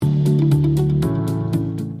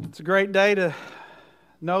a great day to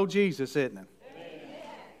know Jesus, isn't it? Amen.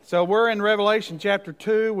 So we're in Revelation chapter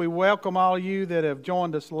 2. We welcome all of you that have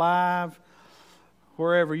joined us live,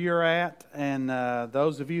 wherever you're at. And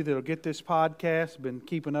those of you that will get this podcast have been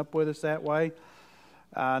keeping up with us that way.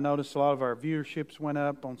 I noticed a lot of our viewerships went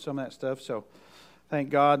up on some of that stuff. So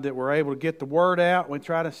thank God that we're able to get the Word out. We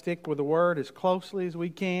try to stick with the Word as closely as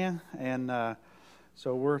we can. And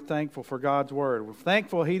so we're thankful for God's Word. We're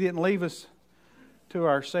thankful He didn't leave us to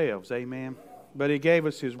ourselves, amen. But He gave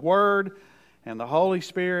us His Word, and the Holy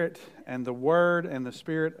Spirit, and the Word and the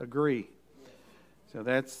Spirit agree. So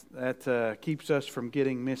that keeps us from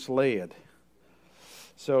getting misled.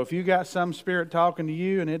 So if you got some spirit talking to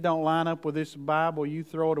you and it don't line up with this Bible, you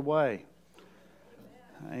throw it away.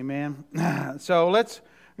 Amen. So we're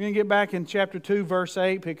going to get back in chapter 2, verse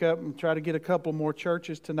 8, pick up and try to get a couple more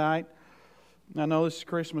churches tonight. I know this is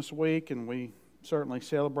Christmas week, and we certainly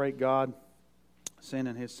celebrate God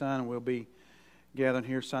sending His Son, and we'll be gathering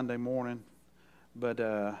here Sunday morning. But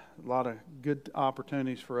a lot of good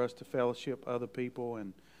opportunities for us to fellowship other people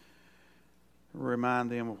and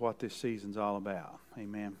remind them of what this season's all about.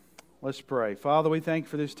 Amen. Let's pray. Father, we thank you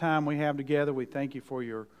for this time we have together. We thank you for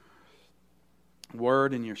your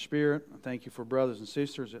Word and your Spirit. I thank you for brothers and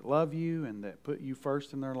sisters that love you and that put you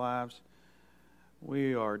first in their lives.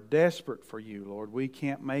 We are desperate for you, Lord. We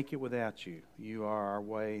can't make it without you. You are our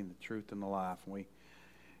way and the truth and the life. And we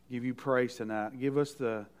give you praise tonight.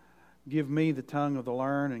 Give me the tongue of the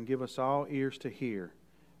learned, and give us all ears to hear.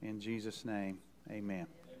 In Jesus' name, amen.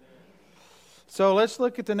 So let's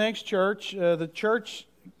look at the next church. The church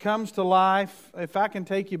comes to life. If I can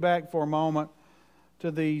take you back for a moment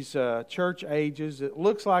to these church ages, it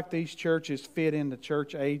looks like these churches fit into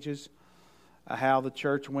church ages. How the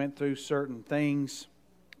church went through certain things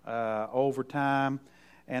over time.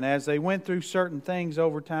 And as they went through certain things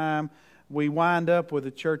over time, we wind up with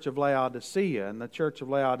the Church of Laodicea. And the Church of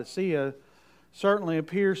Laodicea certainly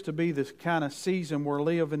appears to be this kind of season we're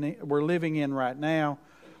living in right now,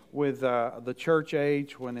 with the church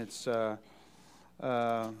age, when it's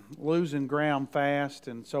losing ground fast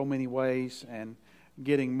in so many ways and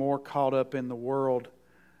getting more caught up in the world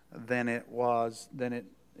than it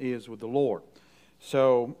is with the Lord.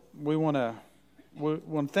 So we want to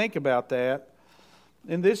think about that.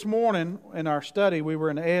 And this morning in our study, we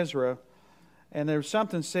were in Ezra, and there's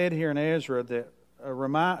something said here in Ezra that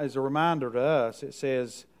is a reminder to us. It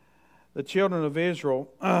says, the children of Israel,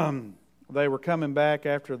 they were coming back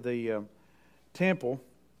after the temple,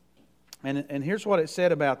 and here's what it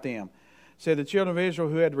said about them. It said, the children of Israel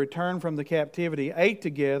who had returned from the captivity ate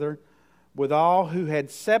together with all who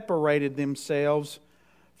had separated themselves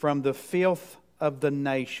from the filth of the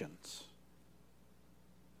nations.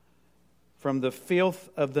 From the filth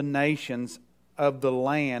of the nations of the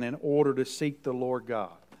land, in order to seek the Lord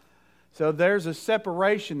God. So there's a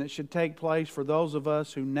separation that should take place for those of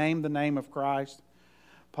us who name the name of Christ.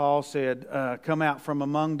 Paul said, come out from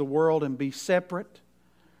among the world and be separate.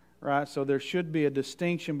 Right? So there should be a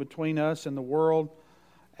distinction between us and the world.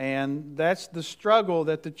 And that's the struggle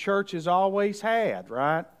that the church has always had,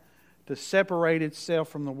 right? To separate itself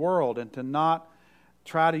from the world and to not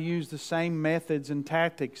try to use the same methods and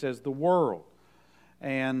tactics as the world.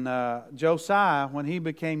 And Josiah, when he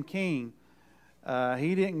became king,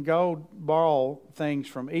 he didn't go borrow things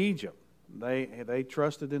from Egypt. They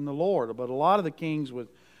trusted in the Lord. But a lot of the kings was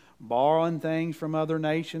borrowing things from other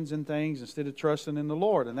nations and things instead of trusting in the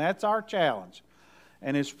Lord. And that's our challenge.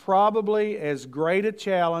 And it's probably as great a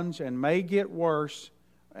challenge, and may get worse,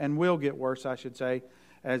 and will get worse, I should say,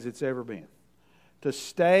 as it's ever been. To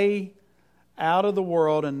stay out of the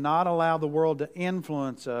world and not allow the world to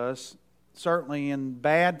influence us, certainly in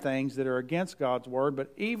bad things that are against God's Word,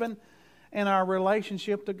 but even in our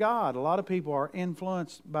relationship to God. A lot of people are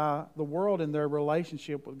influenced by the world in their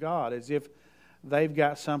relationship with God, as if they've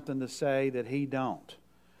got something to say that He don't.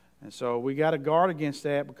 And so we got to guard against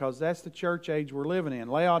that, because that's the church age we're living in.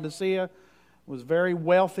 Laodicea was very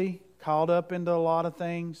wealthy, caught up into a lot of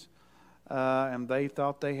things, and they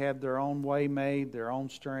thought they had their own way made, their own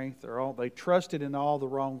strength, they trusted in all the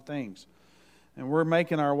wrong things. And we're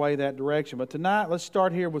making our way that direction. But tonight, let's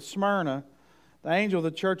start here with Smyrna. The angel of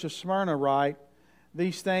the church of Smyrna write,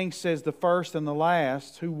 these things says the first and the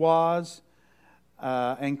last, who was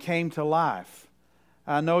and came to life.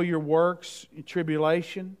 I know your works, your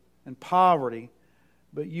tribulation, and poverty,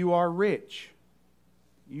 but you are rich.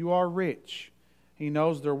 You are rich. He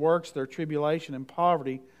knows their works, their tribulation, and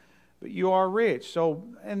poverty, but you are rich. So,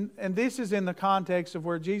 and this is in the context of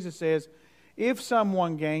where Jesus says, if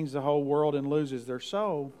someone gains the whole world and loses their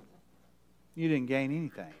soul, you didn't gain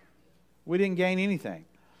anything. We didn't gain anything.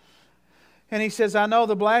 And he says, I know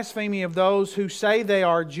the blasphemy of those who say they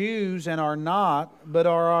are Jews and are not, but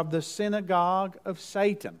are of the synagogue of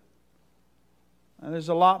Satan. Now, there's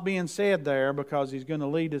a lot being said there because he's going to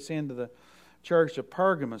lead us into the church of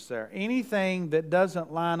Pergamos there. Anything that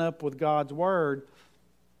doesn't line up with God's Word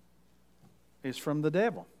is from the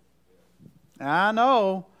devil. Now, I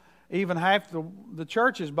know even half the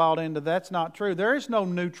church is bought into that's not true. There is no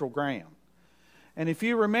neutral ground. And if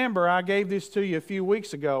you remember, I gave this to you a few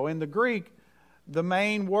weeks ago. In the Greek, the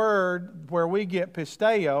main word where we get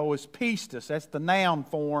pisteo is pistis. That's the noun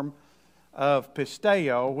form of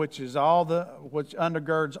pisteo, which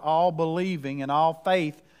undergirds all believing and all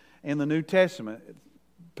faith in the New Testament.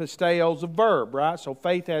 Pisteo is a verb, right? So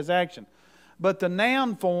faith has action. But the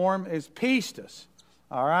noun form is pistis.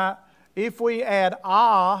 All right? If we add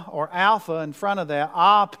a or alpha in front of that,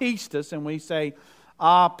 a pistis, and we say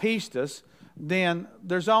a pistis, then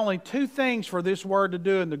there's only two things for this word to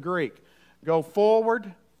do in the Greek. Go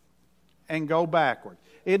forward and go backward.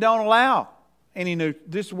 It don't allow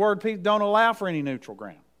this word don't allow for any neutral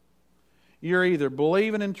ground. You're either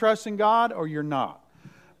believing and trusting God or you're not.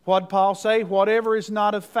 What did Paul say? Whatever is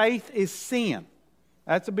not of faith is sin.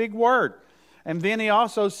 That's a big word. And then he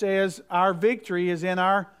also says our victory is in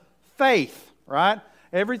our faith, right?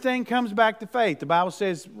 Everything comes back to faith. The Bible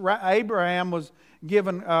says Abraham was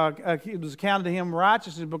given, it was accounted to him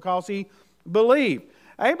righteousness because he believed.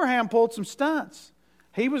 Abraham pulled some stunts.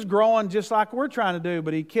 He was growing just like we're trying to do,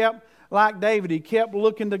 but he kept, like David, he kept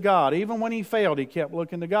looking to God. Even when he failed, he kept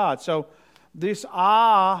looking to God. So this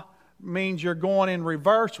means you're going in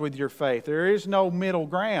reverse with your faith. There is no middle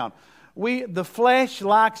ground. The flesh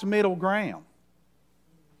likes middle ground.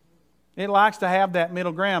 It likes to have that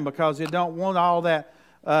middle ground because it don't want all that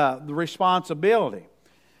the responsibility.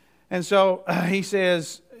 And so he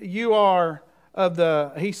says, the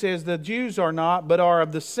Jews are not, but are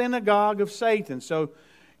of the synagogue of Satan. So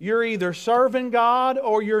you're either serving God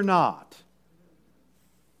or you're not.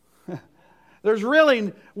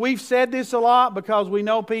 We've said this a lot because we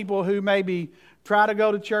know people who maybe try to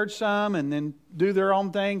go to church some and then do their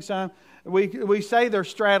own thing some. We say they're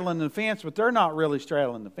straddling the fence, but they're not really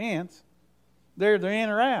straddling the fence. They're in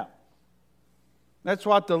or out. That's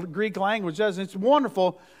what the Greek language does. It's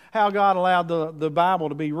wonderful how God allowed the Bible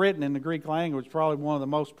to be written in the Greek language, probably one of the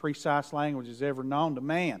most precise languages ever known to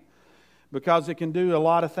man, because it can do a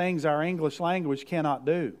lot of things our English language cannot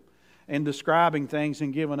do in describing things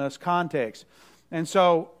and giving us context. And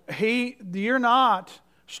so you're not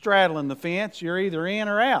straddling the fence. You're either in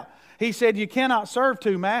or out. He said you cannot serve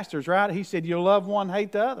two masters, right? He said you'll love one,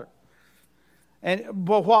 hate the other.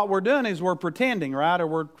 But what we're doing is we're pretending, right? Or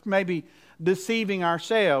we're maybe deceiving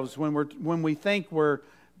ourselves when we think we're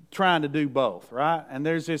trying to do both, right? And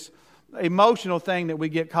there's this emotional thing that we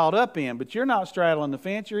get caught up in. But you're not straddling the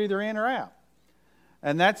fence. You're either in or out.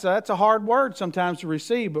 And that's a hard word sometimes to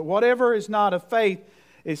receive. But whatever is not of faith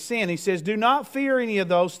is sin. He says, do not fear any of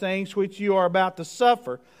those things which you are about to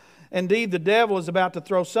suffer. Indeed, the devil is about to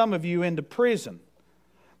throw some of you into prison,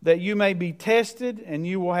 that you may be tested, and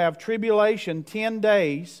you will have tribulation 10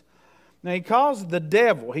 days. Now, he calls the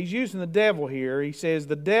devil, he's using the devil here. He says,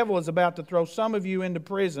 the devil is about to throw some of you into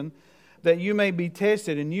prison, that you may be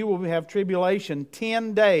tested, and you will have tribulation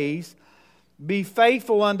 10 days. Be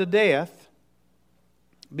faithful unto death.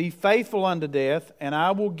 Be faithful unto death, and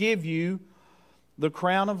I will give you the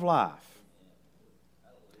crown of life.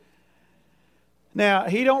 Now,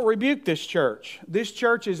 he don't rebuke this church. This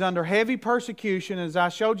church is under heavy persecution. As I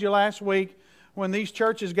showed you last week, when these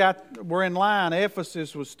churches were in line,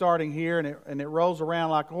 Ephesus was starting here, and it rolls around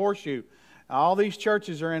like a horseshoe. All these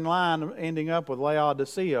churches are in line, ending up with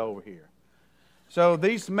Laodicea over here. So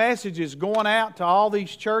these messages going out to all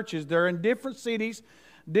these churches, they're in different cities,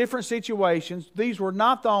 different situations. These were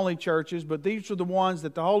not the only churches, but these were the ones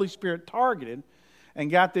that the Holy Spirit targeted and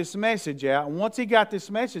got this message out. And once he got this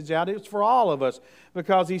message out, it's for all of us,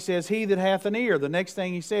 because he says, he that hath an ear. The next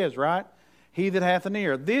thing he says, right? He that hath an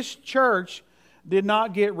ear. This church did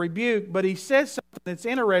not get rebuked, but he says something that's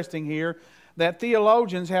interesting here that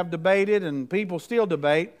theologians have debated and people still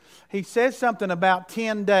debate. He says something about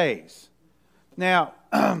 10 days. Now,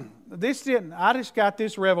 I just got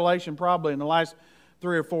this revelation probably in the last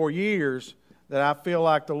 3 or 4 years that I feel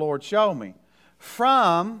like the Lord showed me.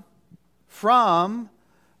 From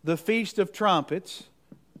the Feast of Trumpets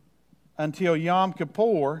until Yom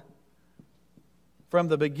Kippur, from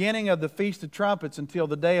the beginning of the Feast of Trumpets until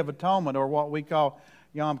the Day of Atonement, or what we call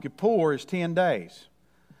Yom Kippur, is 10 days.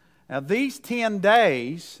 Now, these 10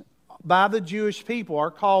 days by the Jewish people are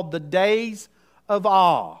called the days of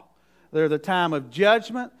awe. They're the time of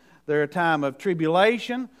judgment. They're a time of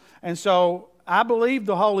tribulation. And so I believe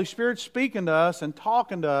the Holy Spirit's speaking to us and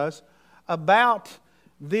talking to us about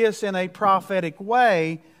this in a prophetic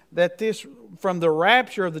way, that this, from the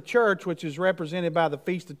rapture of the church, which is represented by the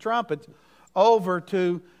Feast of Trumpets, over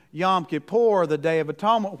to Yom Kippur, the Day of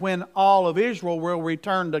Atonement, when all of Israel will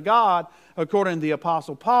return to God, according to the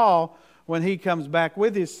Apostle Paul, when he comes back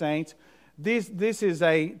with his saints. This is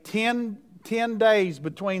a 10 days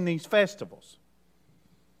between these festivals.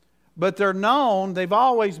 But they've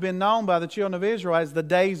always been known by the children of Israel as the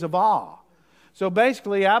days of awe. So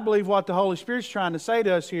basically, I believe what the Holy Spirit's trying to say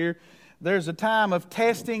to us here, there's a time of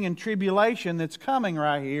testing and tribulation that's coming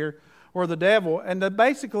right here, where the devil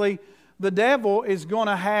is going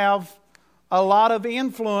to have a lot of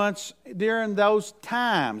influence during those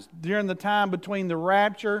times, during the time between the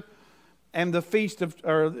rapture and the feast of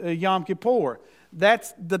Yom Kippur.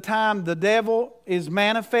 That's the time the devil is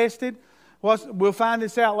manifested. We'll find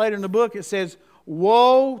this out later in the book. It says,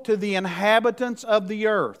 "Woe to the inhabitants of the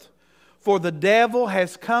earth, for the devil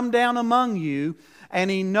has come down among you, and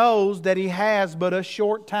he knows that he has but a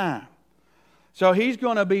short time." So he's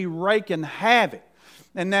going to be wreaking havoc.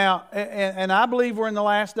 And now, and I believe we're in the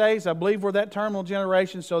last days. I believe we're that terminal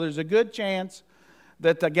generation. So there's a good chance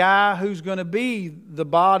that the guy who's going to be the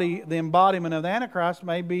embodiment of the Antichrist,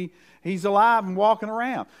 he's alive and walking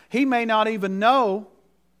around. He may not even know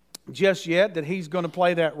just yet that he's going to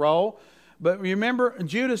play that role. But remember,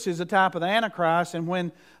 Judas is a type of the Antichrist, and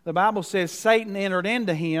when the Bible says Satan entered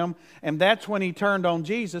into him, and that's when he turned on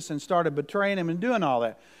Jesus and started betraying him and doing all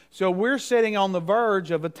that. So we're sitting on the verge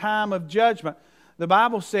of a time of judgment. The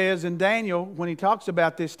Bible says in Daniel, when he talks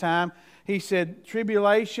about this time, he said,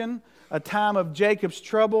 tribulation, a time of Jacob's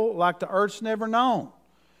trouble like the earth's never known.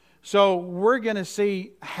 So we're going to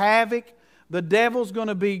see havoc. The devil's going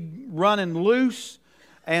to be running loose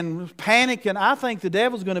and panicking. I think the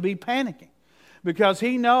devil's going to be panicking because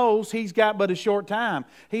he knows he's got but a short time.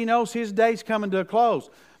 He knows his day's coming to a close.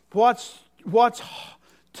 What's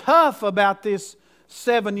tough about this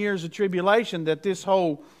 7 years of tribulation that this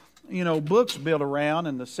whole book's built around,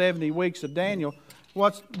 and the 70 weeks of Daniel,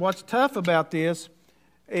 what's tough about this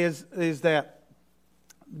is that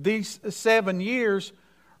these 7 years,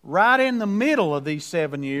 right in the middle of these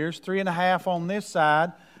 7 years, 3.5 on this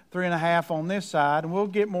side, 3.5 on this side, and we'll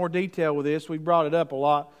get more detail with this. We brought it up a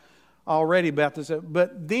lot already about this.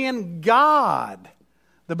 But then God,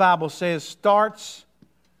 the Bible says, starts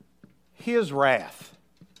His wrath.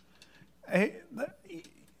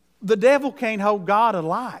 The devil can't hold God a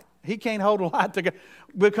light. He can't hold a light to God,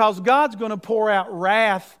 because God's going to pour out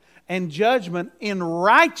wrath and judgment in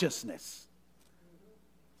righteousness.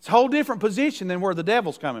 It's a whole different position than where the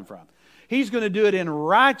devil's coming from. He's going to do it in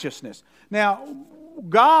righteousness. Now,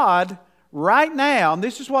 God, right now, and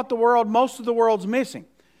this is what most of the world's missing,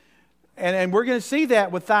 and we're going to see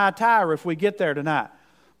that with Thyatira if we get there tonight.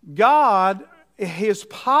 God, His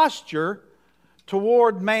posture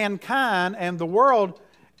toward mankind and the world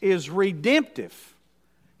is redemptive.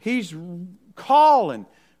 He's calling,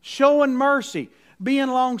 showing mercy, being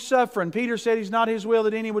long-suffering. Peter said He's not His will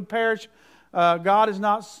that any would perish. God is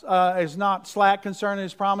not slack concerning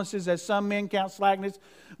His promises, as some men count slackness,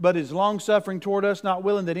 but is long-suffering toward us, not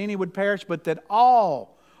willing that any would perish, but that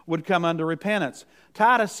all would come unto repentance.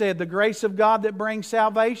 Titus said, the grace of God that brings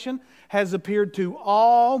salvation has appeared to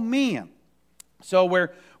all men. So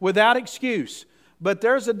we're without excuse. But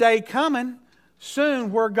there's a day coming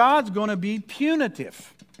soon where God's going to be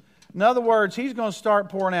punitive. In other words, He's going to start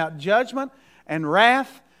pouring out judgment and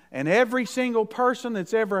wrath, and every single person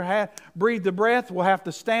that's ever breathed a breath will have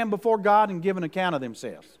to stand before God and give an account of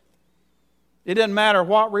themselves. It doesn't matter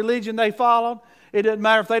what religion they followed. It doesn't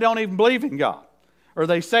matter if they don't even believe in God, or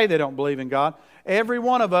they say they don't believe in God. Every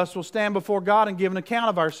one of us will stand before God and give an account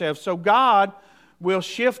of ourselves. So God will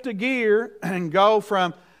shift a gear and go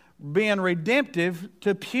from being redemptive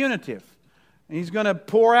to punitive. He's going to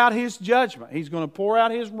pour out His judgment. He's going to pour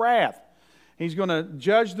out His wrath. He's going to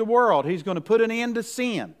judge the world. He's going to put an end to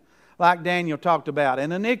sin, like Daniel talked about,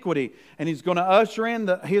 and iniquity. And He's going to usher in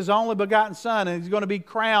His only begotten Son, and He's going to be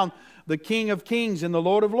crowned the King of Kings and the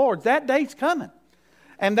Lord of Lords. That day's coming.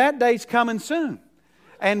 And that day's coming soon.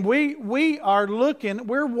 And we're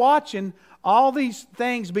watching all these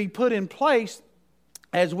things be put in place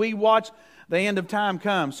as we watch the end of time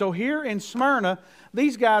come. So here in Smyrna,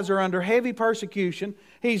 these guys are under heavy persecution.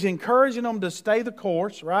 He's encouraging them to stay the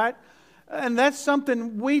course, right? And that's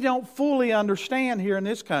something we don't fully understand here in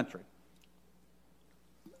this country,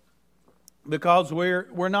 because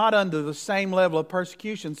we're not under the same level of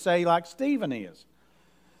persecution, say, like Stephen is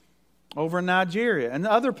over in Nigeria and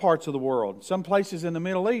other parts of the world. Some places in the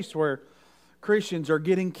Middle East where Christians are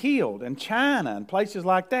getting killed, and China and places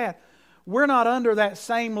like that. we're not under that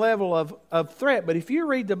same level of threat. But if you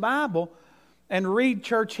read the Bible and read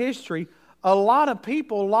church history, a lot of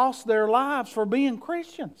people lost their lives for being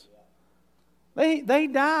Christians. They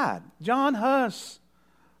died. John Huss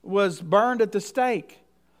was burned at the stake.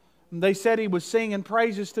 They said he was singing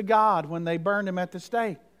praises to God when they burned him at the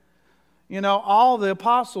stake. You know, all the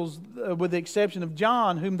apostles, with the exception of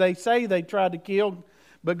John, whom they say they tried to kill,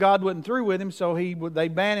 but God wasn't through with him, so they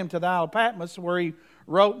banned him to the Isle of Patmos, where he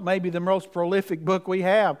wrote maybe the most prolific book we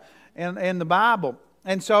have in the Bible.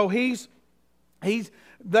 And so a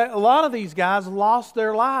lot of these guys lost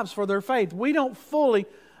their lives for their faith. We don't fully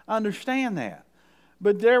understand that.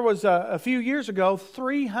 But there was a few years ago,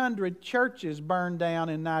 300 churches burned down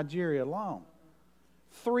in Nigeria alone.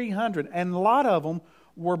 300. And a lot of them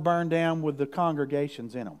were burned down with the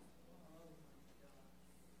congregations in them.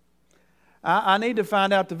 I need to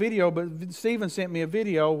find out the video, but Stephen sent me a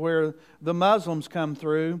video where the Muslims come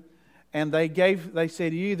through and they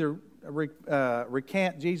said, you either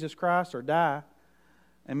recant Jesus Christ or die.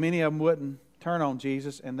 And many of them wouldn't turn on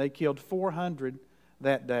Jesus, and they killed 400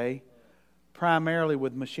 that day, primarily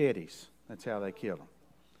with machetes. That's how they killed them.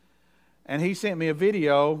 And he sent me a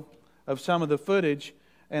video of some of the footage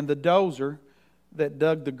and the dozer that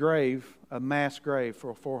dug the grave, a mass grave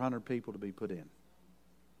for 400 people to be put in.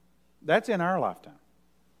 That's in our lifetime,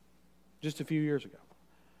 just a few years ago.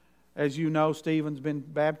 As you know, Stephen's been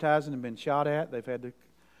baptized and been shot at.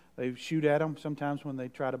 They shoot at him sometimes when they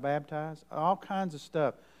try to baptize. All kinds of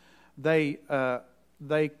stuff. They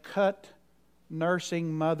cut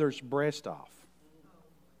nursing mother's breast off.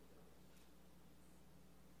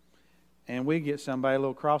 And we get somebody a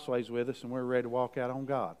little crossways with us and we're ready to walk out on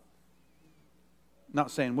God. Not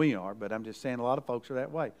saying we are, but I'm just saying a lot of folks are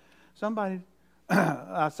that way.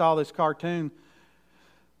 I saw this cartoon.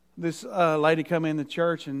 This lady come in the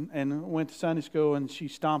church and went to Sunday school, and she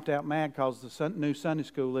stomped out mad because the new Sunday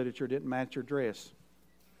school literature didn't match her dress.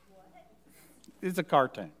 What? It's a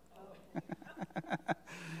cartoon.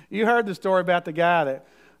 You heard the story about the guy that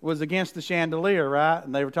was against the chandelier, right?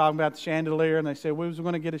 And they were talking about the chandelier, and they said, we was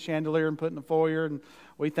going to get a chandelier and put in the foyer, and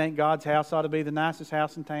we think God's house ought to be the nicest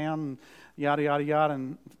house in town, and yada, yada, yada.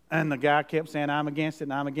 And the guy kept saying, I'm against it,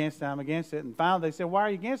 and I'm against it, I'm against it. And finally they said, why are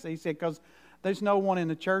you against it? He said, because there's no one in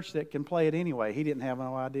the church that can play it anyway. He didn't have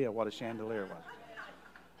no idea what a chandelier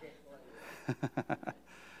was.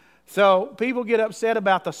 So people get upset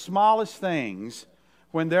about the smallest things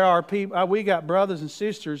when there are people. We got brothers and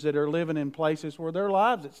sisters that are living in places where their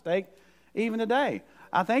lives at stake even today.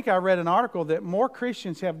 I think I read an article that more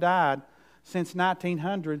Christians have died since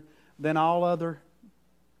 1900 than all other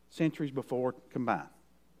centuries before combined.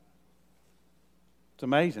 It's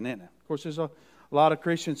amazing, isn't it? Of course, there's a lot of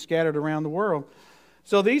Christians scattered around the world.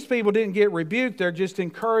 So these people didn't get rebuked. They're just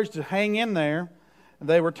encouraged to hang in there.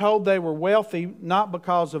 They were told they were wealthy not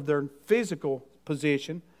because of their physical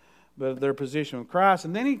position, but their position with Christ.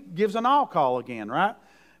 And then he gives an all call again, right?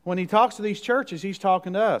 When he talks to these churches, he's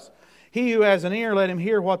talking to us. He who has an ear, let him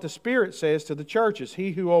hear what the Spirit says to the churches.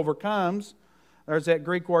 He who overcomes, there's that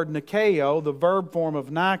Greek word nikeo, the verb form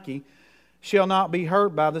of Nike, shall not be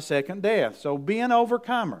hurt by the second death. So be an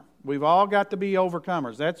overcomer. We've all got to be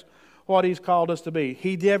overcomers. That's what He's called us to be.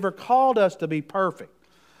 He never called us to be perfect.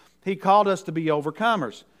 He called us to be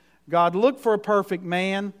overcomers. God looked for a perfect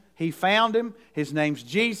man. He found him. His name's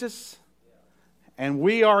Jesus. And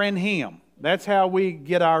we are in Him. That's how we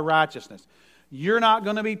get our righteousness. You're not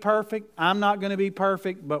going to be perfect. I'm not going to be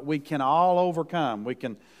perfect. But we can all overcome. We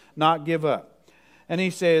can not give up. And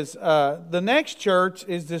he says, the next church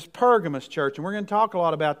is this Pergamos church. And we're going to talk a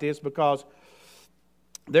lot about this because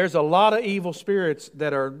there's a lot of evil spirits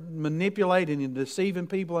that are manipulating and deceiving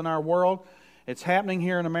people in our world. It's happening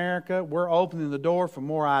here in America. We're opening the door for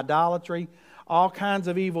more idolatry. All kinds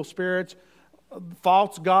of evil spirits.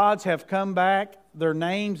 False gods have come back. Their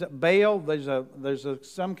names, Baal, there's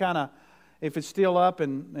some kind of, if it's still up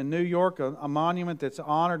in New York, a monument that's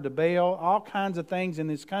honored to Baal. All kinds of things in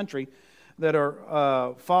this country that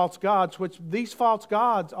are false gods, which these false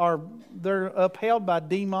gods they're upheld by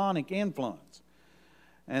demonic influence.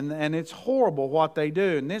 And it's horrible what they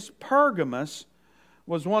do. And this Pergamos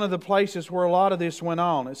was one of the places where a lot of this went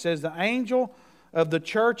on. It says, the angel of the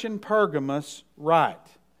church in Pergamos write.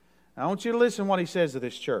 Now, I want you to listen to what he says to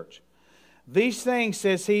this church. These things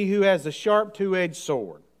says he who has the sharp two-edged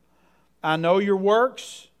sword. I know your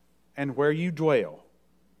works and where you dwell,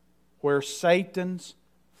 where Satan's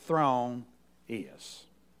throne is.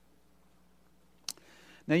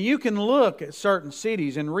 Now you can look at certain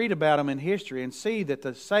cities and read about them in history and see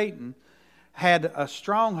that Satan had a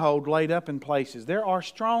stronghold laid up in places. There are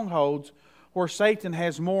strongholds where Satan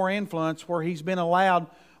has more influence, where he's been allowed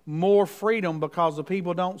more freedom because the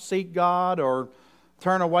people don't seek God or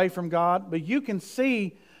turn away from God. But you can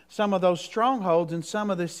see some of those strongholds in some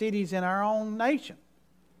of the cities in our own nation.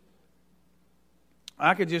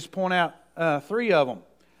 I could just point out 3 of them.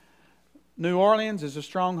 New Orleans is a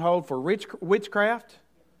stronghold for witchcraft.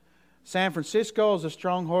 San Francisco is a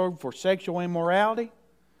stronghold for sexual immorality.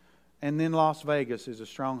 And then Las Vegas is a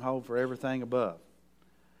stronghold for everything above.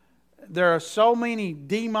 There are so many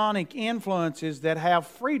demonic influences that have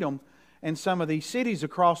freedom in some of these cities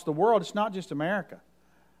across the world. It's not just America.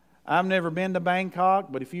 I've never been to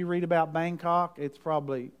Bangkok, but if you read about Bangkok, it's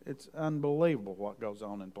unbelievable what goes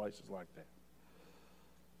on in places like that.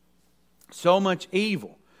 So much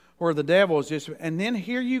evil where the devil is just... And then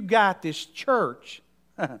here you got this church,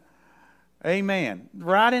 amen,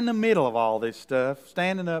 right in the middle of all this stuff,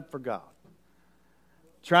 standing up for God.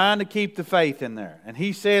 Trying to keep the faith in there. And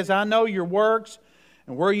he says, I know your works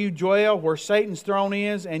and where you dwell, where Satan's throne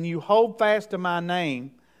is, and you hold fast to my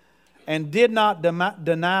name and did not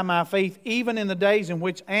deny my faith, even in the days in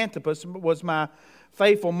which Antipas was my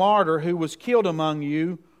faithful martyr who was killed among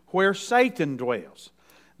you, where Satan dwells.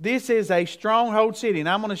 This is a stronghold city. And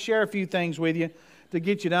I'm going to share a few things with you to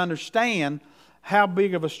get you to understand how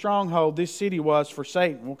big of a stronghold this city was for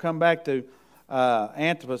Satan. We'll come back to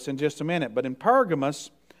Antipas in just a minute. But in Pergamos,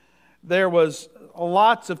 there was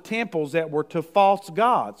lots of temples that were to false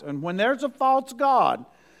gods. And when there's a false god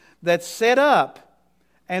that's set up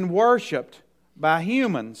and worshipped by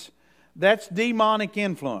humans, that's demonic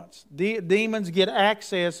influence. Demons get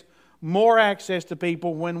more access to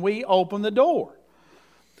people when we open the door.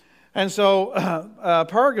 And so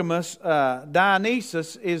Pergamos,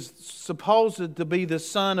 Dionysus is supposed to be the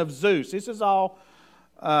son of Zeus. This is all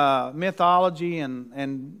mythology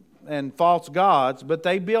and false gods, but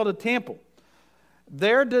they built a temple.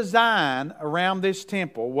 Their design around this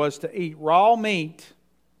temple was to eat raw meat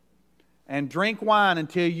and drink wine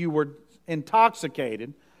until you were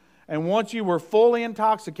intoxicated. And once you were fully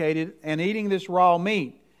intoxicated and eating this raw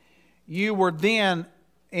meat, you were then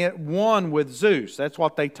at one with Zeus. That's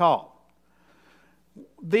what they taught.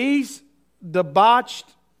 These debauched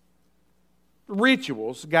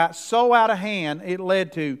rituals got so out of hand, it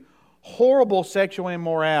led to horrible sexual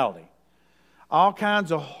immorality. All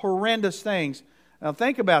kinds of horrendous things. Now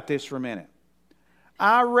think about this for a minute.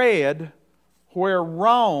 I read where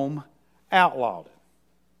Rome outlawed it.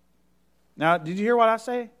 Now, did you hear what I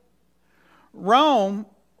say? Rome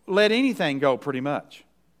let anything go pretty much.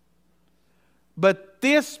 But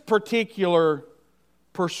this particular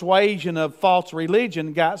persuasion of false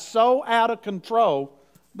religion got so out of control,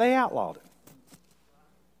 they outlawed it.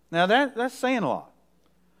 Now that's saying a lot.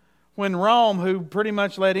 When Rome, who pretty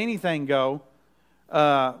much let anything go,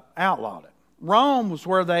 outlawed it. Rome was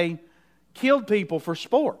where they killed people for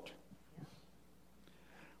sport.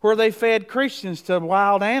 Where they fed Christians to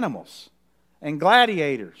wild animals and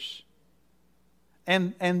gladiators.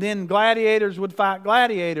 And then gladiators would fight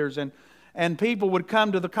gladiators, and people would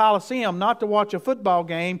come to the Colosseum not to watch a football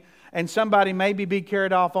game and somebody maybe be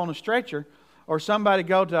carried off on a stretcher, or somebody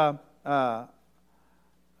go to...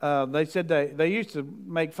 they said they used to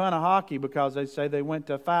make fun of hockey because they say they went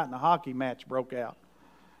to a fight and a hockey match broke out.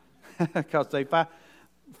 Because they fight.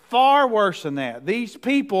 Far worse than that. These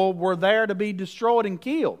people were there to be destroyed and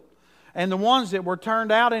killed. And the ones that were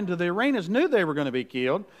turned out into the arenas knew they were going to be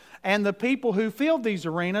killed. And the people who filled these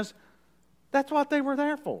arenas, that's what they were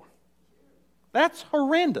there for. That's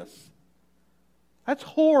horrendous. That's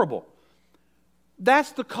horrible.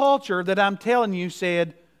 That's the culture that I'm telling you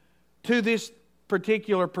said to this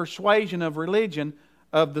particular persuasion of religion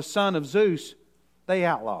of the son of Zeus, they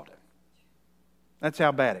outlawed it. That's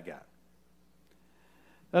how bad it got.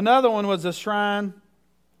 Another one was a shrine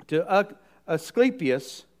to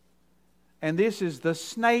Asclepius, and this is the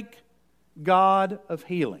snake god of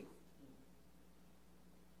healing.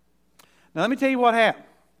 Now let me tell you what happened.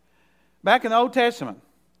 Back in the Old Testament,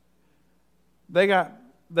 they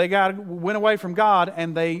went away from God,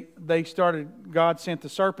 and God sent the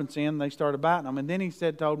serpents in, they started biting them. And then he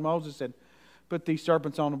told Moses, put these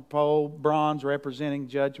serpents on a pole, bronze representing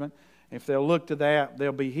judgment. If they'll look to that,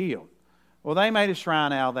 they'll be healed. Well, they made a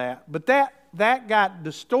shrine out of that. But that got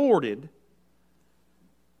distorted,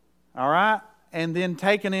 all right, and then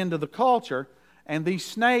taken into the culture. And these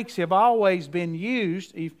snakes have always been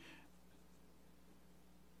used.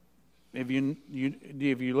 Have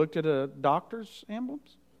you looked at a doctor's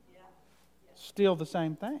emblems? Yeah. Still the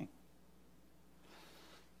same thing.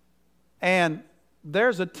 And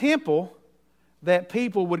there's a temple that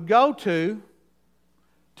people would go to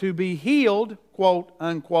be healed, quote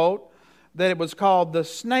unquote, that it was called the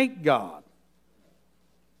snake god.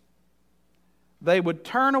 They would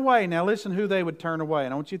turn away. Now listen who they would turn away.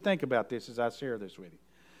 And I want you to think about this as I share this with you.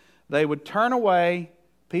 They would turn away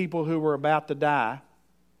people who were about to die,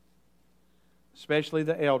 especially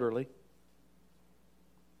the elderly,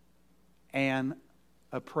 and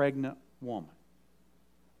a pregnant woman.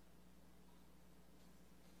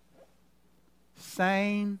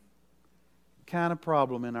 Same kind of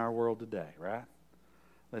problem in our world today, right?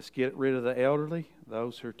 Let's get rid of the elderly,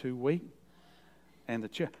 those who are too weak, and the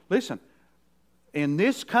children. Listen, in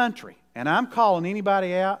this country, and I'm calling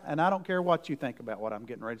anybody out, and I don't care what you think about what I'm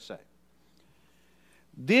getting ready to say.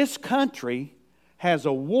 This country has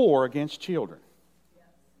a war against children.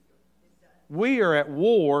 We are at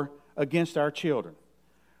war against our children.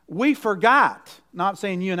 We forgot, not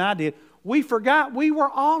saying you and I did, we forgot we were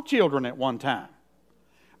all children at one time.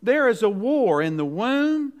 There is a war in the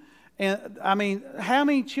womb. And I mean, how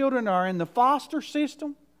many children are in the foster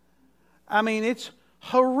system? I mean, it's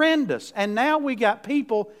horrendous. And now we got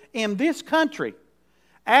people in this country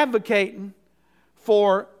advocating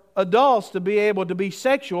for adults to be able to be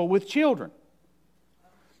sexual with children.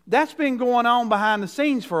 That's been going on behind the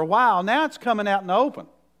scenes for a while. Now it's coming out in the open.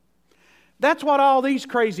 That's what all these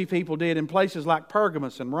crazy people did in places like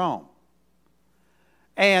Pergamos and Rome.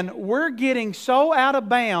 And we're getting so out of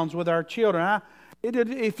bounds with our children.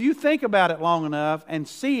 If you think about it long enough and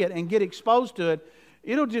see it and get exposed to it,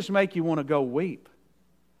 it'll just make you want to go weep.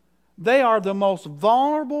 They are the most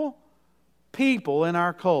vulnerable people in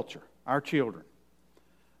our culture, our children.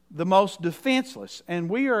 The most defenseless. And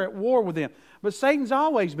we are at war with them. But Satan's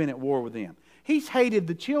always been at war with them. He's hated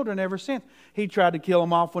the children ever since. He tried to kill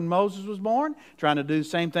them off when Moses was born, trying to do the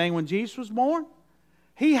same thing when Jesus was born.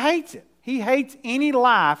 He hates it. He hates any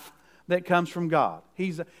life that comes from God.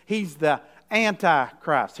 He's the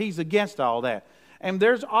Antichrist. He's against all that. And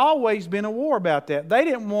there's always been a war about that. They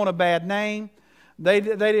didn't want a bad name. They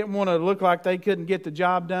didn't want to look like they couldn't get the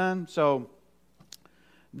job done. So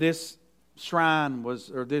this shrine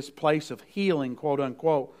was, or this place of healing, quote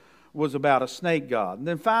unquote, was about a snake god. And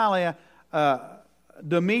then finally,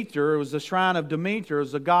 Demeter, it was the shrine of Demeter, it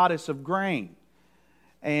was the goddess of grain.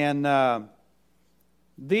 And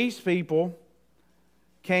these people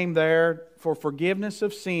came there for forgiveness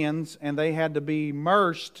of sins, and they had to be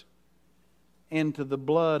immersed into the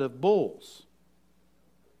blood of bulls.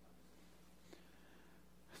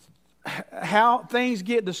 How things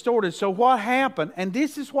get distorted. So what happened, and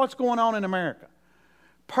this is what's going on in America.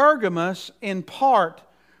 Pergamos, in part,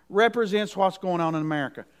 represents what's going on in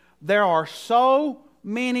America. There are so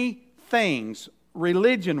many things,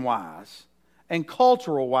 religion-wise and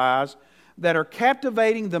cultural-wise, that are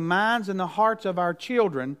captivating the minds and the hearts of our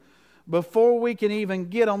children before we can even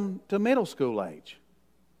get them to middle school age.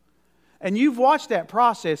 And you've watched that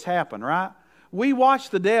process happen, right? We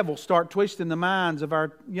watched the devil start twisting the minds of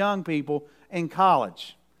our young people in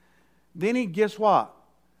college. Then guess what?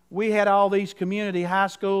 We had all these community high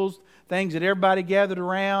schools, things that everybody gathered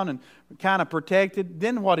around and kind of protected.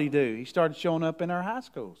 Then what'd he do? He started showing up in our high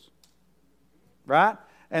schools. Right?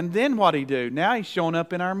 And then what'd he do? Now he's showing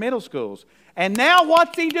up in our middle schools. And now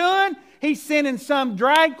what's he doing? He's sending some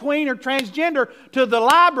drag queen or transgender to the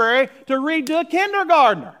library to read to a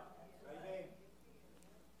kindergartner.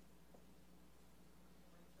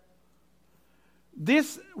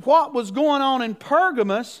 What was going on in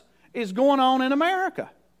Pergamos is going on in America.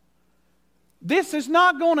 This is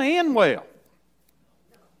not going to end well.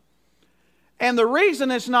 And the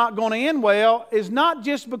reason it's not going to end well is not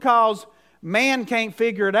just because man can't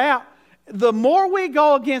figure it out. The more we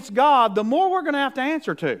go against God, the more we're going to have to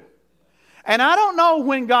answer to. And I don't know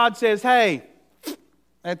when God says, hey,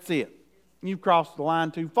 that's it. You've crossed the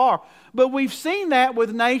line too far. But we've seen that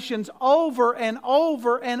with nations over and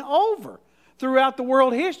over and over throughout the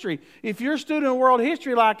world history. If you're a student of world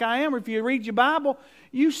history like I am, or if you read your Bible,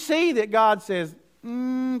 you see that God says,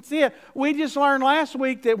 see it. We just learned last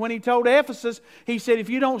week that when He told Ephesus, He said, if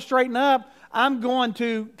you don't straighten up, I'm going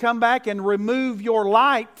to come back and remove your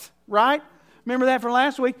light, right? Remember that from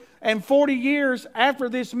last week? And 40 years after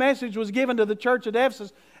this message was given to the church at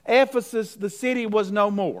Ephesus, Ephesus, the city, was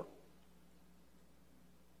no more.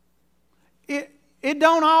 It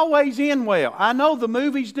don't always end well. I know the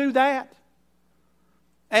movies do that.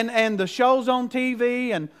 And the shows on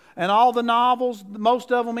TV and all the novels,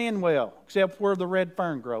 most of them end well, except where the red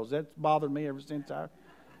fern grows. That's bothered me ever since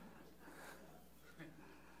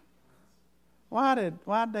Why did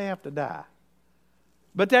they have to die?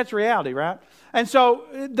 But that's reality, right? And so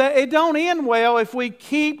it don't end well if we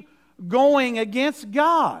keep going against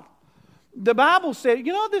God. The Bible says,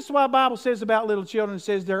 you know, this is what the Bible says about little children. It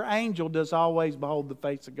says their angel does always behold the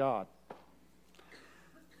face of God.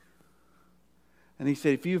 And He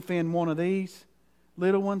said, if you offend one of these,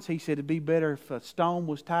 little ones, he said it'd be better if a stone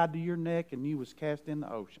was tied to your neck and you was cast in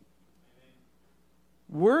the ocean.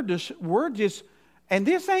 We're just, and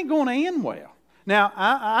this ain't going to end well. Now,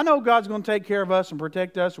 I know God's going to take care of us and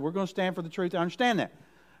protect us, and we're going to stand for the truth. I understand that.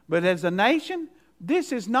 But as a nation,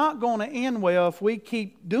 this is not going to end well if we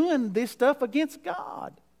keep doing this stuff against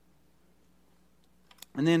God.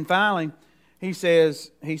 And then finally, he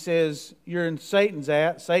says, you're in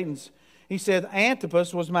Satan's. He said,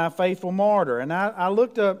 Antipas was my faithful martyr. And I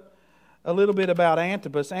looked up a little bit about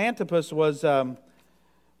Antipas. Antipas was,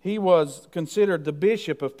 he was considered the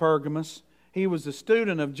bishop of Pergamos. He was a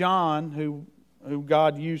student of John, who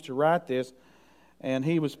God used to write this. And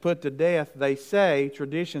he was put to death, they say,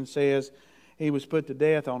 tradition says, he was put to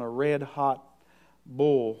death on a red-hot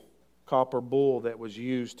bull, copper bull that was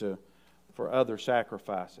used for other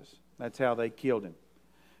sacrifices. That's how they killed him.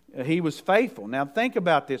 He was faithful. Now think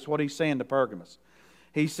about this, what he's saying to Pergamos.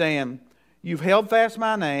 He's saying, you've held fast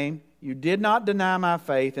my name, you did not deny my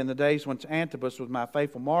faith in the days when Antipas was my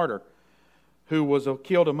faithful martyr, who was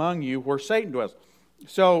killed among you where Satan dwells.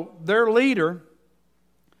 So their leader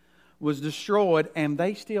was destroyed, and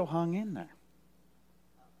they still hung in there.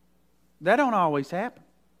 That don't always happen.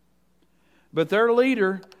 But their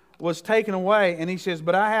leader was taken away, and he says,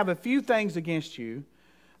 but I have a few things against you,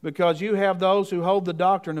 because you have those who hold the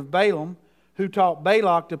doctrine of Balaam, who taught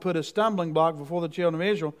Balak to put a stumbling block before the children of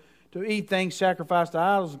Israel, to eat things sacrificed to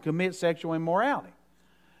idols and commit sexual immorality.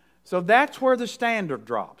 So that's where the standard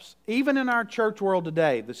drops. Even in our church world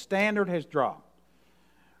today, the standard has dropped.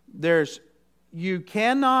 You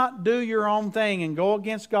cannot do your own thing and go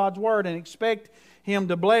against God's word and expect Him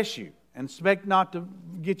to bless you and expect not to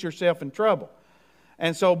get yourself in trouble.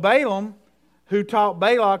 And so Balaam, who taught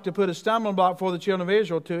Balak to put a stumbling block for the children of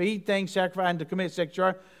Israel, to eat things sacrificed and to commit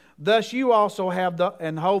sexuality, thus you also have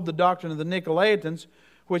and hold the doctrine of the Nicolaitans,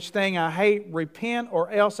 which thing I hate. Repent, or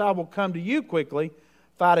else I will come to you quickly,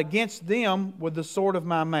 fight against them with the sword of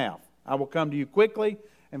my mouth. I will come to you quickly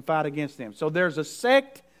and fight against them. So there's a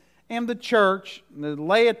sect in the church, the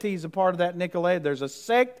laity is a part of that Nicolaitan. There's a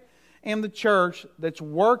sect in the church that's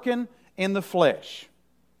working in the flesh.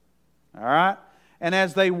 All right? And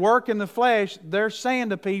as they work in the flesh, they're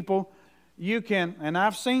saying to people, you can, and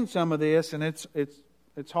I've seen some of this, and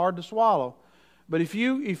it's hard to swallow. But if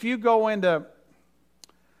you go into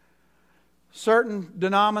certain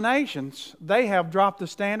denominations, they have dropped the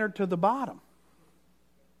standard to the bottom.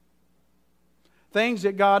 Things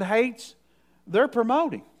that God hates, they're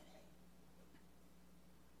promoting.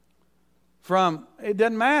 It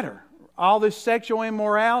doesn't matter, all this sexual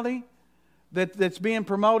immorality that's being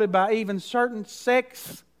promoted by even certain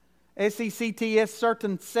sects, S-E-C-T-S,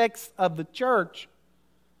 certain sects of the church,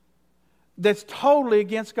 that's totally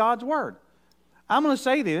against God's word. I'm going to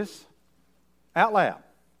say this out loud.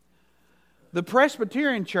 The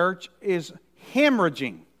Presbyterian church is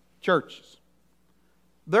hemorrhaging churches.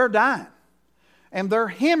 They're dying. And they're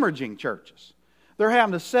hemorrhaging churches. They're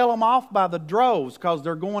having to sell them off by the droves because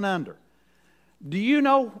they're going under. Do you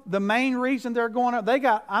know the main reason they're going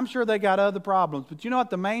under? I'm sure they got other problems, but you know what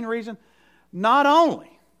the main reason? Not only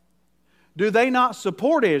do they not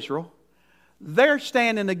support Israel, they're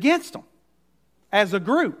standing against them as a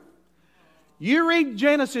group. You read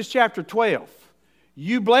Genesis chapter 12.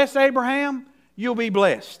 You bless Abraham, you'll be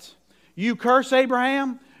blessed. You curse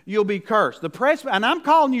Abraham, you'll be cursed. And I'm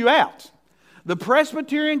calling you out. The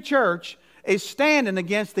Presbyterian church is standing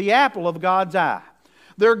against the apple of God's eye.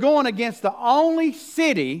 They're going against the only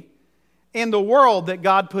city in the world that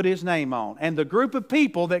God put His name on, and the group of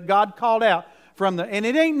people that God called out and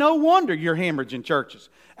it ain't no wonder you're hemorrhaging churches.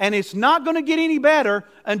 And it's not going to get any better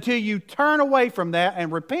until you turn away from that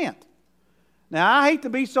and repent. Now, I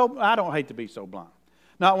don't hate to be so blunt.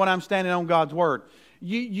 Not when I'm standing on God's word.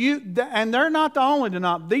 And they're not the only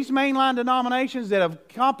denomination. These mainline denominations that have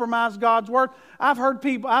compromised God's word. I've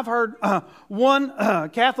heard one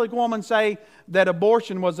Catholic woman say that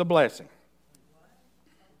abortion was a blessing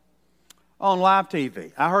on live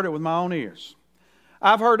TV. I heard it with my own ears.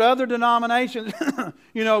 I've heard other denominations,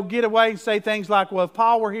 get away and say things like, well, if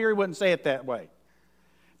Paul were here, he wouldn't say it that way.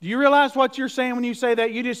 Do you realize what you're saying when you say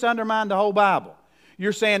that? You just undermine the whole Bible.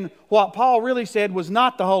 You're saying what Paul really said was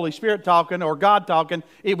not the Holy Spirit talking or God talking,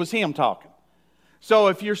 it was him talking. So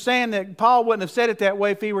if you're saying that Paul wouldn't have said it that way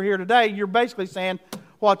if he were here today, you're basically saying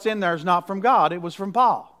what's in there is not from God, it was from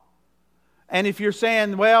Paul. And if you're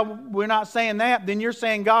saying, well, we're not saying that, then you're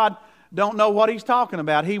saying God don't know what He's talking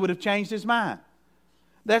about. He would have changed His mind.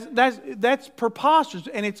 That's preposterous,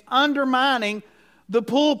 and it's undermining the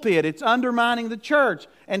pulpit. It's undermining the church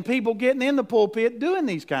and people getting in the pulpit doing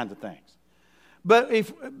these kinds of things. But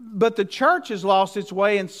the church has lost its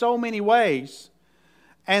way in so many ways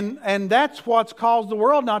And that's what's caused the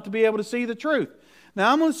world not to be able to see the truth.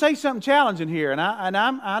 Now, I'm going to say something challenging here, and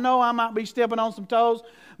I know I might be stepping on some toes,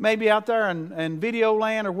 maybe out there in video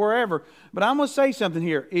land or wherever, but I'm going to say something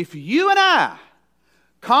here. If you and I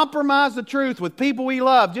compromise the truth with people we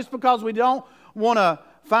love just because we don't want to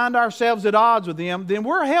find ourselves at odds with them, then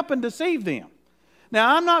we're helping deceive them.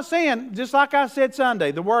 Now, I'm not saying, just like I said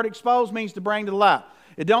Sunday, the word expose means to bring to light.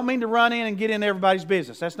 It don't mean to run in and get in everybody's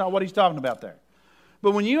business. That's not what he's talking about there.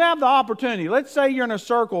 But when you have the opportunity, let's say you're in a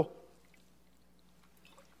circle,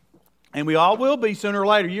 and we all will be sooner or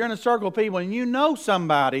later, you're in a circle of people and you know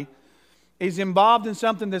somebody is involved in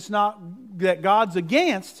something that God's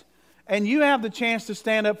against, and you have the chance to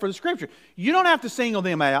stand up for the Scripture. You don't have to single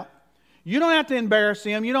them out. You don't have to embarrass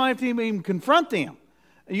them. You don't have to even confront them.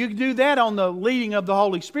 You can do that on the leading of the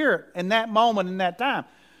Holy Spirit in that moment, in that time.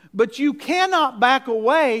 But you cannot back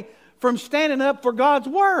away from standing up for God's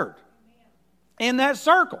Word in that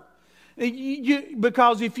circle.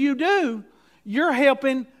 Because if you do, you're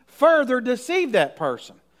helping further deceive that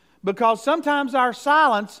person. Because sometimes our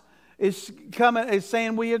silence is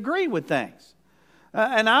saying we agree with things.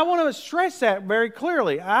 And I want to stress that very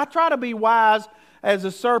clearly. I try to be wise as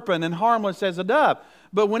a serpent and harmless as a dove.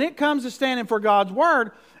 But when it comes to standing for God's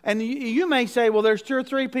Word, and you may say, well, there's 2 or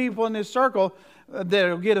 3 people in this circle that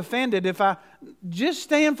will get offended if I just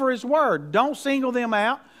stand for His Word. Don't single them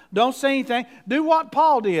out. Don't say anything. Do what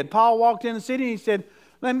Paul did. Paul walked in the city and he said,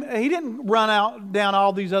 he didn't run down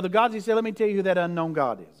all these other gods. He said, let me tell you who that unknown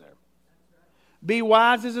God is there. Be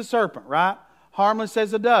wise as a serpent, right? Harmless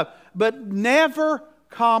as a dove. But never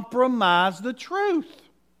compromise the truth.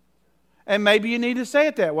 And maybe you need to say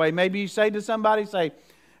it that way. Maybe you say to somebody,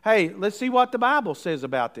 hey, let's see what the Bible says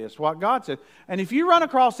about this, what God says. And if you run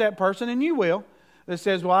across that person, and you will, that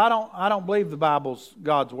says, well, I don't believe the Bible's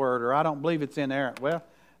God's Word, or I don't believe it's inerrant. Well,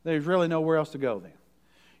 there's really nowhere else to go then.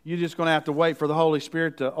 You're just going to have to wait for the Holy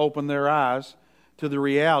Spirit to open their eyes to the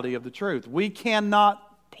reality of the truth. We cannot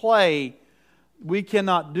do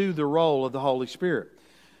the role of the Holy Spirit.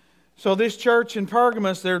 So this church in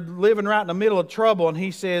Pergamos, they're living right in the middle of trouble, and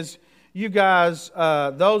he says, you guys,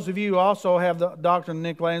 those of you who also have the doctrine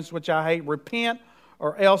of Nicolaitans, which I hate, repent,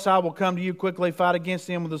 or else I will come to you quickly, fight against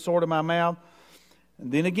them with the sword of my mouth.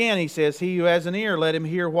 And then again he says, he who has an ear, let him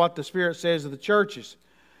hear what the Spirit says to the churches.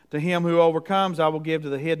 To him who overcomes, I will give to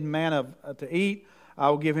the hidden manna to eat. I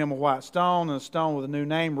will give him a white stone, and a stone with a new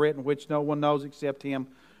name written, which no one knows except him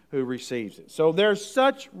who receives it. So there's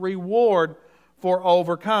such reward for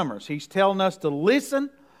overcomers. He's telling us to listen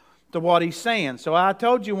to what he's saying. So I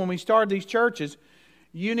told you when we started these churches,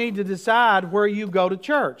 you need to decide where you go to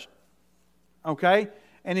church. Okay?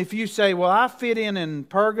 And if you say, well, I fit in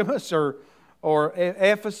Pergamos or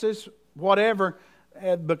Ephesus, whatever,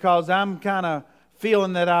 because I'm kind of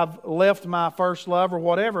feeling that I've left my first love or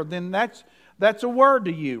whatever, then that's a word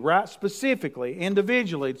to you, right? Specifically,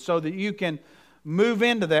 individually, so that you can move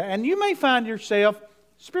into that. And you may find yourself,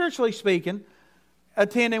 spiritually speaking,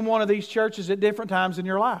 attending one of these churches at different times in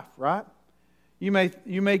your life, right? You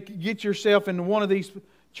may get yourself into one of these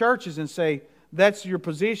churches and say, that's your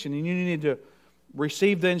position, and you need to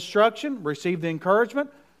receive the instruction, receive the encouragement,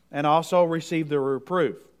 and also receive the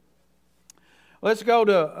reproof. Let's go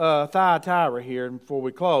to Thyatira here before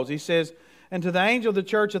we close. He says, and to the angel of the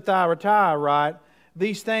church of Thyatira write,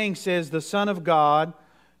 these things says the Son of God,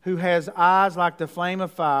 who has eyes like the flame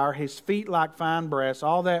of fire, his feet like fine brass.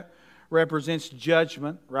 All that represents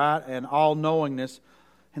judgment, right, and all-knowingness.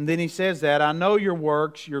 And then he says that, I know your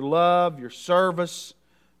works, your love, your service,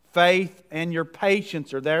 faith, and your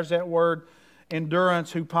patience. Or there's that word,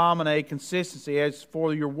 endurance, hupomene, consistency. As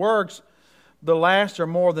for your works, the last are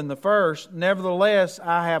more than the first. Nevertheless,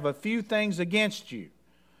 I have a few things against you,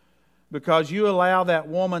 because you allow that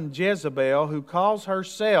woman Jezebel, who calls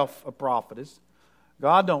herself a prophetess,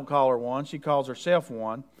 God don't call her one, she calls herself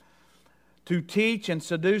one, to teach and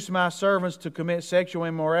seduce my servants to commit sexual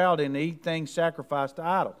immorality and eat things sacrificed to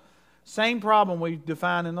idols. Same problem we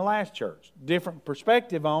defined in the last church. Different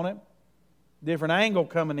perspective on it, different angle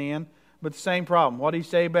coming in, but the same problem. What did he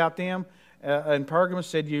say about them? In Pergamos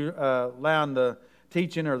said you allowing the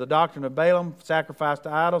teaching or the doctrine of Balaam, sacrifice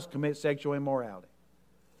to idols, commit sexual immorality.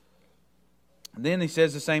 And then he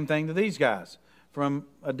says the same thing to these guys from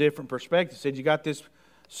a different perspective. He said you got this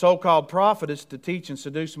so-called prophetess to teach and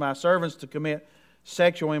seduce my servants to commit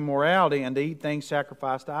sexual immorality and to eat things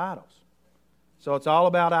sacrificed to idols. So it's all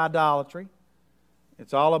about idolatry.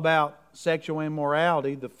 It's all about sexual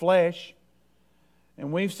immorality, the flesh.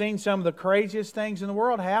 And we've seen some of the craziest things in the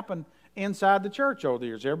world happen inside the church over the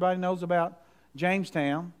years. Everybody knows about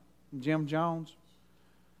Jamestown, Jim Jones.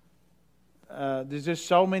 there's just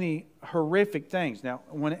so many horrific things. Now,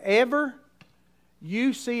 whenever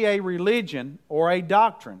you see a religion or a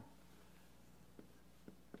doctrine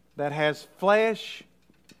that has flesh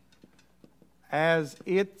as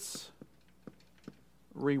its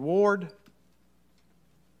reward,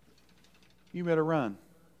 you better run.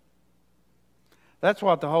 That's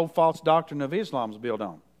what the whole false doctrine of Islam is built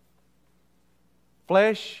on.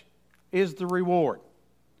 Flesh is the reward.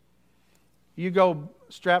 You go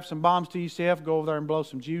strap some bombs to yourself, go over there and blow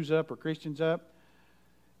some Jews up or Christians up.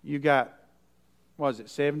 You got,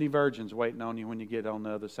 70 virgins waiting on you when you get on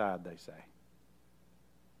the other side, they say.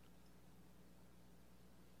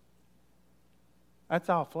 That's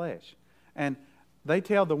all flesh. And they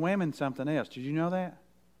tell the women something else. Did you know that?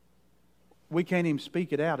 We can't even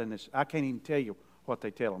speak it out in this. I can't even tell you what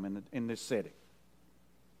they tell them in this setting.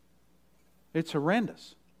 It's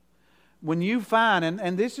horrendous. When you find,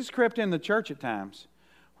 and this has crept in the church at times,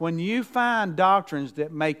 when you find doctrines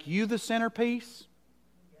that make you the centerpiece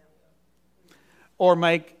or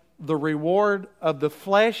make the reward of the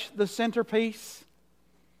flesh the centerpiece,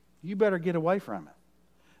 you better get away from it.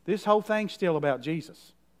 This whole thing's still about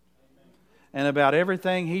Jesus and about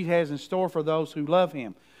everything He has in store for those who love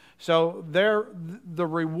Him. So the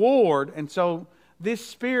reward, and so this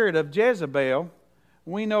spirit of Jezebel,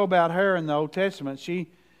 we know about her in the Old Testament.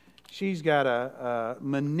 She's got a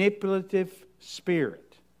manipulative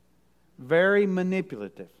spirit, very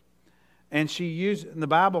manipulative, and the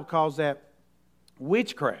Bible calls that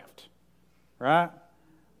witchcraft, right?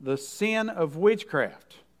 The sin of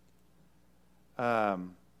witchcraft.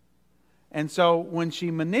 And so when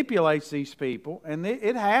she manipulates these people, and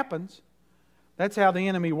it happens, that's how the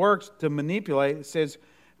enemy works to manipulate. It says,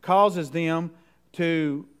 causes them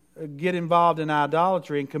to get involved in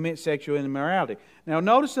idolatry and commit sexual immorality. Now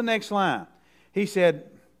notice the next line. He said,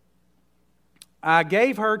 I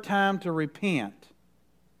gave her time to repent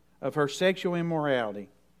of her sexual immorality,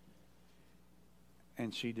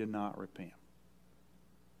 and she did not repent.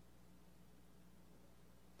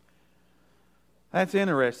 That's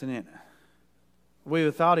interesting, isn't it? We would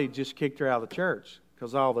have thought He'd just kicked her out of the church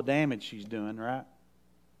because all the damage she's doing, right?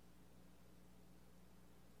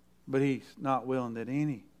 But He's not willing that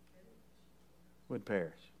any would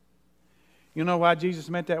perish. You know why Jesus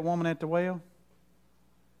met that woman at the well?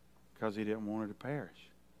 Because He didn't want her to perish.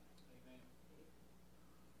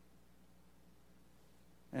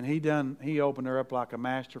 And He opened her up like a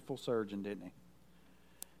masterful surgeon, didn't He?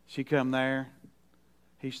 She come there.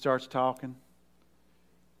 He starts talking.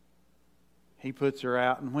 He puts her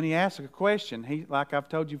out. And when He asks a question, like I've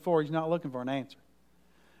told you before, He's not looking for an answer.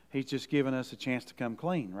 He's just giving us a chance to come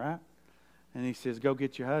clean, right? And He says, go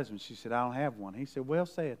get your husband. She said, I don't have one. He said, well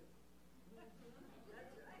said.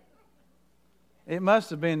 It must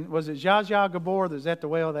have been, was it Zsa Zsa Gabor that was at the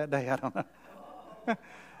well that day? I don't know.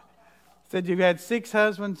 Said you've had 6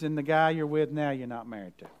 husbands and the guy you're with now you're not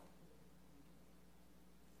married to.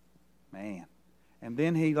 Man. And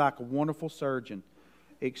then He, like a wonderful surgeon,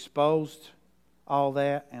 exposed all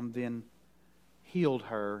that and then healed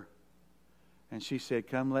her. And she said,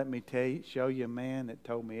 come let me show you a man that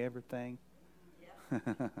told me everything.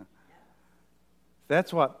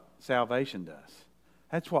 That's what salvation does.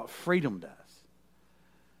 That's what freedom does.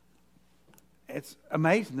 It's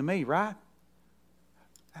amazing to me, right?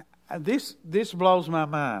 This blows my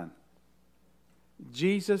mind.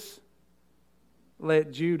 Jesus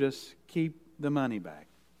let Judas keep the money back.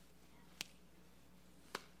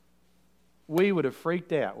 We would have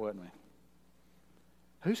freaked out, wouldn't we?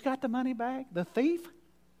 Who's got the money back? The thief?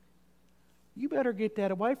 You better get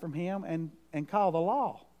that away from him and call the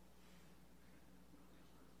law.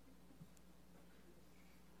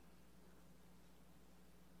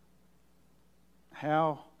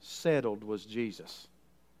 How settled was Jesus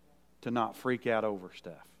to not freak out over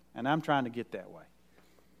stuff? And I'm trying to get that way.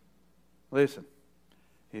 Listen,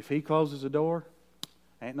 if He closes the door,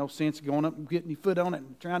 ain't no sense going up and getting your foot on it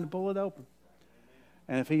and trying to pull it open.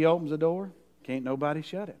 And if He opens the door, can't nobody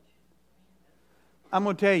shut it. I'm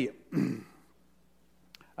going to tell you,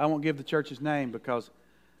 I won't give the church's name because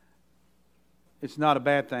it's not a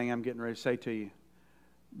bad thing I'm getting ready to say to you.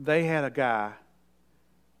 They had a guy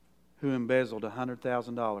who embezzled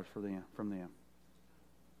 $100,000 from them.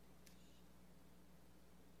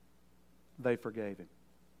 They forgave him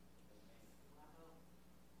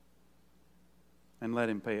and let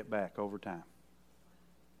him pay it back over time.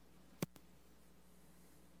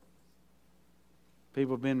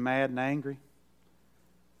 People have been mad and angry.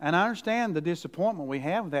 And I understand the disappointment we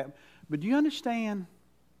have with that. But do you understand?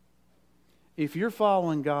 If you're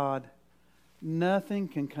following God, nothing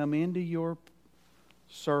can come into your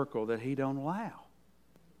circle that He don't allow.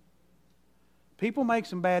 People make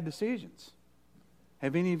some bad decisions.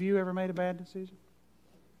 Have any of you ever made a bad decision?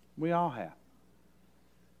 We all have.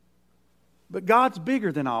 But God's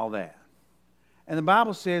bigger than all that. And the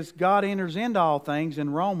Bible says God enters into all things in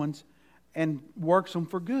Romans and works them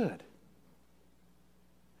for good.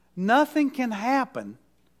 Nothing can happen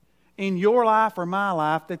in your life or my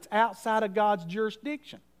life that's outside of God's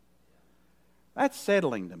jurisdiction. That's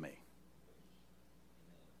settling to me.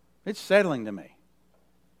 It's settling to me.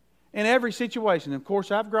 In every situation. Of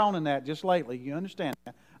course, I've grown in that just lately. You understand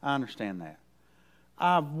that? I understand that.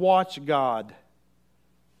 I've watched God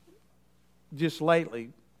just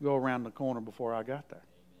lately go around the corner before I got there.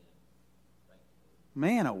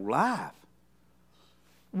 Man alive.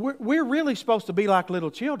 We're really supposed to be like little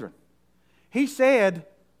children. He said,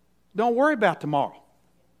 don't worry about tomorrow.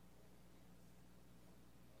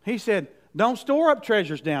 He said, don't store up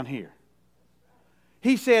treasures down here.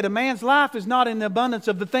 He said, a man's life is not in the abundance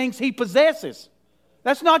of the things he possesses.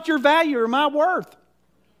 That's not your value or my worth.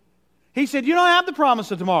 He said, you don't have the promise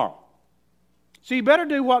of tomorrow. So you better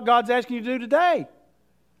do what God's asking you to do today.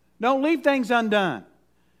 Don't leave things undone.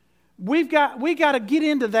 We got to get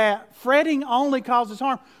into that. Fretting only causes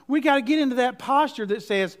harm. We got to get into that posture that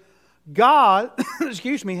says, God,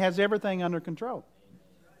 has everything under control.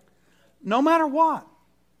 No matter what.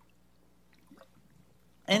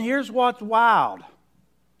 And here's what's wild.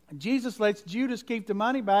 Jesus lets Judas keep the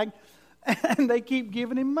money bag, and they keep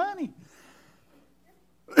giving him money.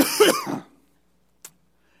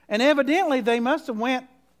 And evidently they must have went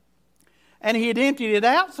and he had emptied it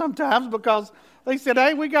out sometimes, because they said,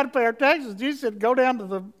 hey, we got to pay our taxes. Jesus said, go down to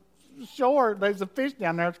the shore. There's a fish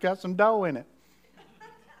down there that's got some dough in it.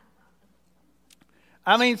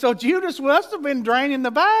 I mean, so Judas must have been draining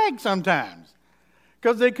the bag sometimes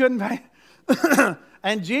because they couldn't pay.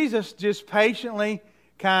 And Jesus just patiently,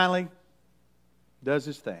 kindly does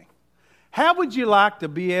his thing. How would you like to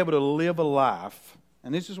be able to live a life,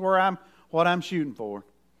 and this is where what I'm shooting for,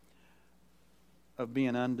 of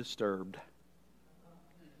being undisturbed?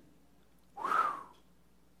 Whew.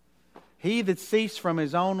 He that ceased from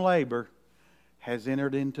his own labor has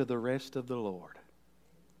entered into the rest of the Lord.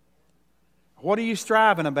 What are you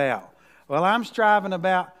striving about? Well, I'm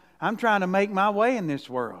trying to make my way in this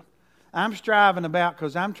world. I'm striving about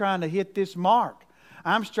because I'm trying to hit this mark.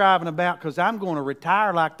 I'm striving about because I'm going to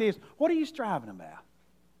retire like this. What are you striving about?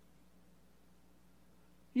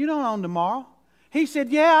 You don't own tomorrow. He said,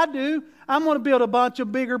 yeah, I do. I'm going to build a bunch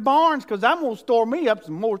of bigger barns because I'm going to store me up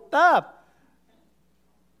some more stuff.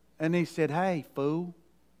 And he said, hey, fool.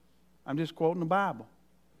 I'm just quoting the Bible.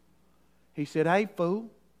 He said, hey, fool,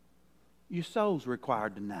 your soul's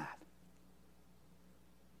required tonight.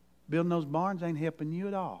 Building those barns ain't helping you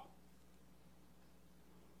at all.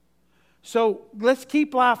 So let's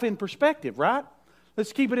keep life in perspective, right?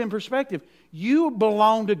 Let's keep it in perspective. You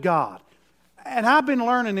belong to God. And I've been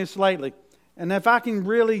learning this lately. And if I can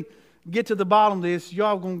really get to the bottom of this,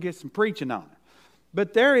 y'all are going to get some preaching on it.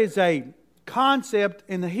 But there is a concept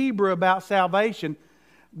in the Hebrew about salvation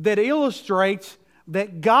that illustrates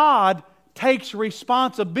that God takes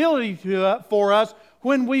responsibility for us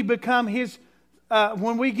when we become His,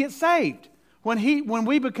 when we get saved. When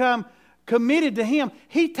we become committed to Him,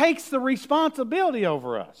 He takes the responsibility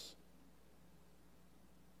over us.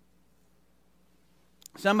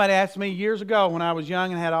 Somebody asked me years ago when I was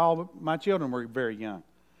young and had all my children were very young.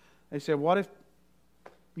 They said, what if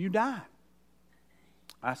you die?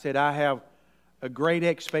 I said, I have a great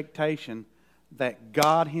expectation that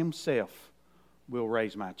God Himself will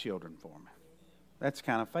raise my children for me. That's the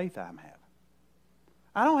kind of faith I'm having.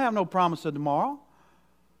 I don't have no promise of tomorrow.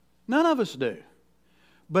 None of us do.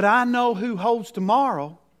 But I know who holds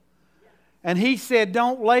tomorrow. And He said,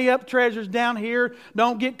 don't lay up treasures down here.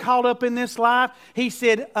 Don't get caught up in this life. He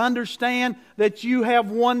said, understand that you have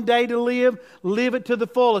one day to live. Live it to the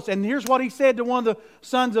fullest. And here's what He said to one of the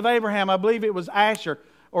sons of Abraham. I believe it was Asher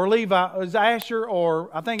or Levi. It was Asher, or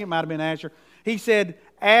I think it might have been Asher. He said,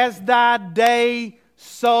 as thy day,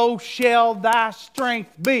 so shall thy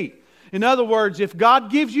strength be. In other words, if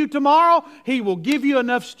God gives you tomorrow, He will give you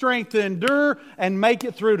enough strength to endure and make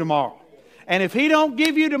it through tomorrow. And if He don't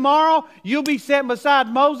give you tomorrow, you'll be sitting beside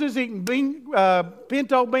Moses eating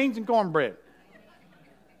pinto beans and cornbread.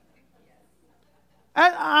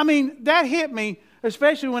 I mean, that hit me,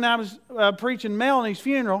 especially when I was preaching Melanie's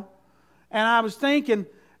funeral. And I was thinking,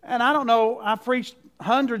 and I don't know, I've preached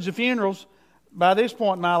hundreds of funerals by this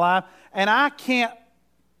point in my life, and I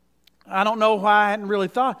don't know why I hadn't really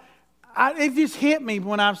thought. It just hit me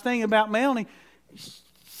when I was thinking about Melanie.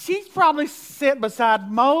 She's probably sat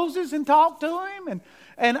beside Moses and talked to him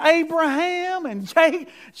and Abraham and Jacob.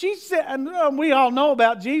 She said, and we all know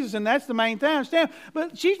about Jesus, and that's the main thing I understand.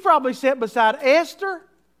 But she's probably sat beside Esther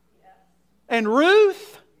and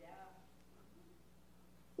Ruth.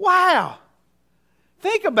 Wow.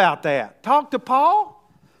 Think about that. Talk to Paul.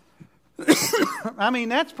 I mean,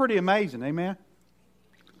 that's pretty amazing. Amen.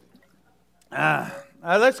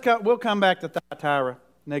 We'll come back to Thyatira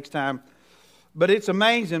next time. But it's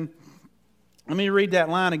amazing. Let me read that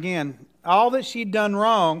line again. All that she'd done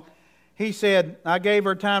wrong, he said, I gave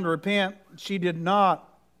her time to repent. She did not.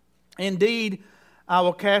 Indeed, I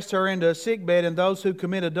will cast her into a sickbed, and those who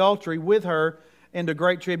commit adultery with her into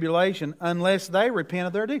great tribulation, unless they repent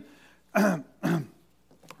of their deeds.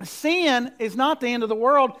 Sin is not the end of the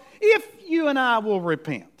world if you and I will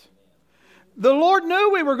repent. The Lord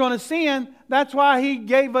knew we were going to sin. That's why He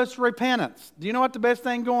gave us repentance. Do you know what the best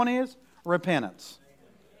thing going is? Repentance.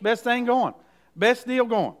 Best thing going. Best deal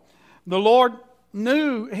going. The Lord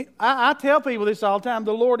knew. I tell people this all the time.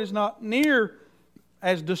 The Lord is not near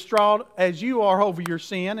as distraught as you are over your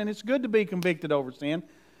sin. And it's good to be convicted over sin.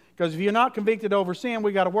 Because if you're not convicted over sin,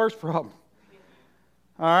 we got a worse problem.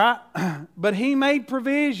 All right? But He made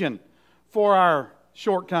provision for our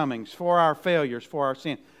shortcomings, for our failures, for our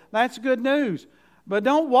sin. That's good news. But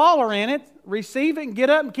don't wallow in it. Receive it and get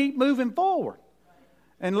up and keep moving forward.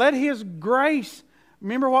 And let His grace,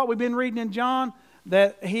 remember what we've been reading in John?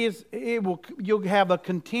 That you'll have a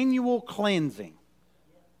continual cleansing.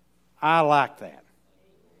 I like that.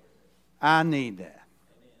 I need that.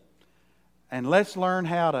 And let's learn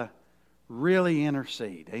how to really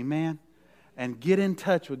intercede. Amen? And get in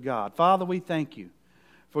touch with God. Father, we thank You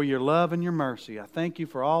for Your love and Your mercy. I thank You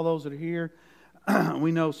for all those that are here.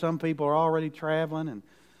 We know some people are already traveling and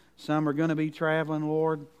some are going to be traveling,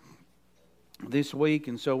 Lord, this week.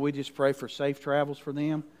 And so we just pray for safe travels for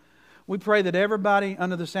them. We pray that everybody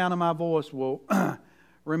under the sound of my voice will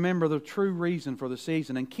remember the true reason for the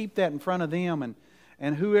season and keep that in front of them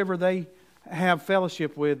and whoever they have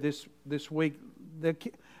fellowship with this week.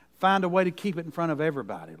 Find a way to keep it in front of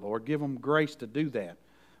everybody, Lord. Give them grace to do that,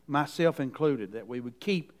 myself included, that we would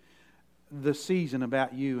keep the season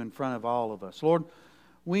about You in front of all of us. Lord,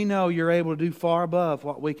 we know You're able to do far above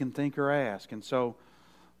what we can think or ask. And so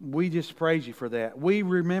we just praise You for that. We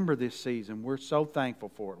remember this season. We're so thankful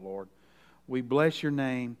for it, Lord. We bless Your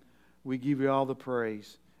name. We give You all the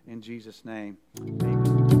praise. In Jesus' name, amen.